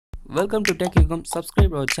Welcome to Techyugam.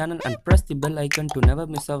 Subscribe our channel and press the bell icon to never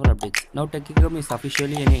miss our updates. Now Techyugam is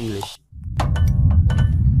officially in English.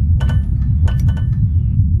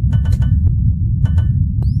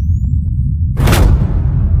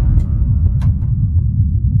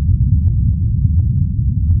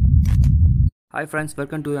 Hi friends,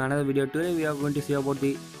 welcome to another video. Today we are going to see about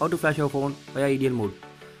the how to flash your phone via ideal mode.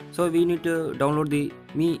 So we need to download the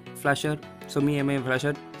Mi Flasher. So Mi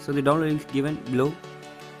Flasher. So the download link given below.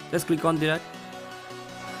 Just click on that.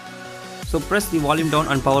 So press the volume down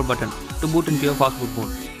and power button to boot into your fast boot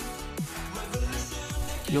mode.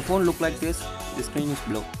 Your phone look like this. The screen is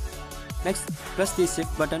below. Next, press the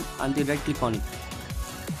shift button and the right click on it.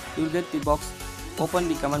 You will get the box. Open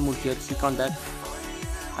the command mode here. Click on that,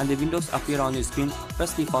 and the windows appear on your screen.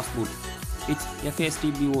 Press the fast boot. It's fast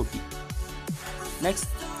boot. Next,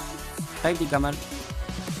 type the command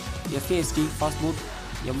fast fast boot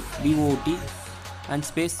boot and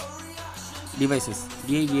space devices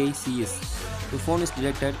devices. Your phone is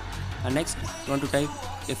detected, and next you want to type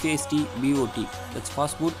fast boot, that's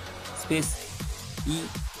fast boot space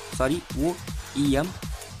OEM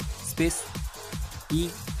space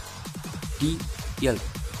EDL,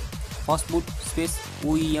 fast boot space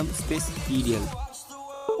OEM space EDL.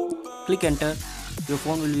 Click enter. Your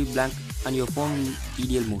phone will be blank and your phone in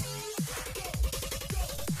EDL mode.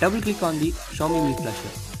 Double click on the Xiaomi Mi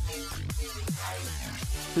Flasher.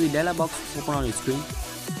 So the dialog box open on your screen.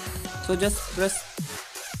 So just press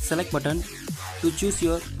select button to choose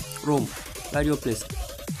your ROM where you are placed.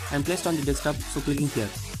 I am placed on the desktop, so clicking here.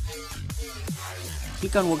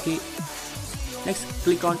 Click on OK. Next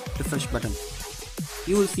click on refresh button.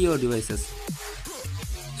 You will see your devices.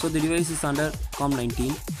 So the device is under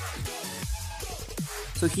COM19.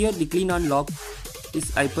 So here the clean on lock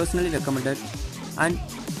is I personally recommended, and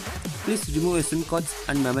please remove your SIM cards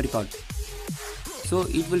and memory card. So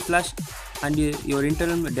it will flash and your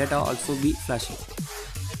internal data also be flashing.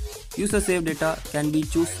 User save data can be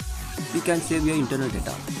choose. You can save your internal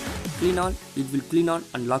data. Clean on, it will clean on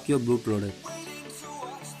and lock your bootloader.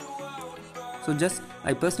 So just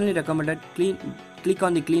I personally recommended click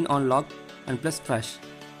on the clean on lock and press flash.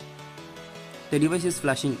 The device is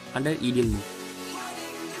flashing under EDL mode.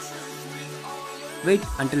 Wait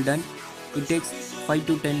until done. It takes 5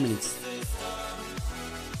 to 10 minutes.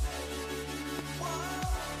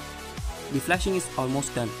 The flashing is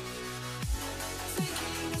almost done.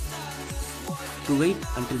 To wait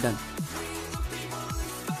until done.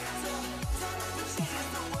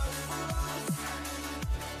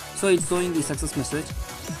 So it's showing the success message.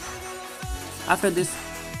 After this,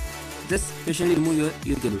 just patiently remove your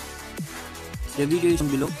USB cable. The video is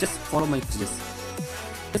below. Just follow my process.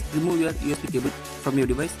 Just remove your USB cable from your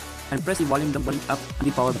device and press the volume down button up and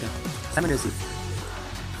the power button simultaneously.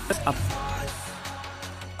 Press up.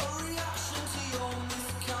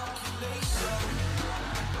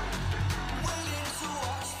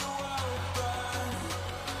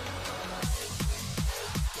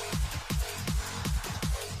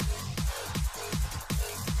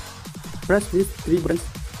 Press these three buttons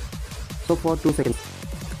so for 2 seconds.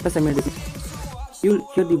 Press simultaneously. You will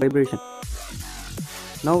hear the vibration.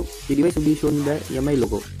 Now the device will be showing the MI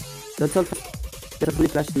logo. That's all. Successfully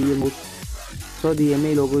flash the mode. So the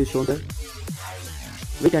MI logo is shown there.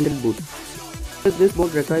 Wait until boot. This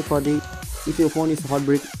mode required for the if your phone is hot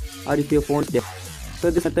brick or if your phone is deaf. So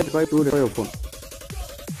this method required to recover your phone.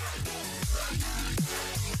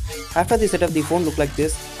 After the setup, the phone look like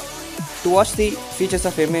this. To watch the features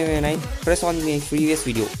of MI 9, press on the previous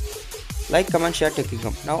video. Like, comment, share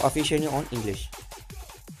Techyugam. Now officially on English.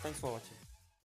 Thanks for watching.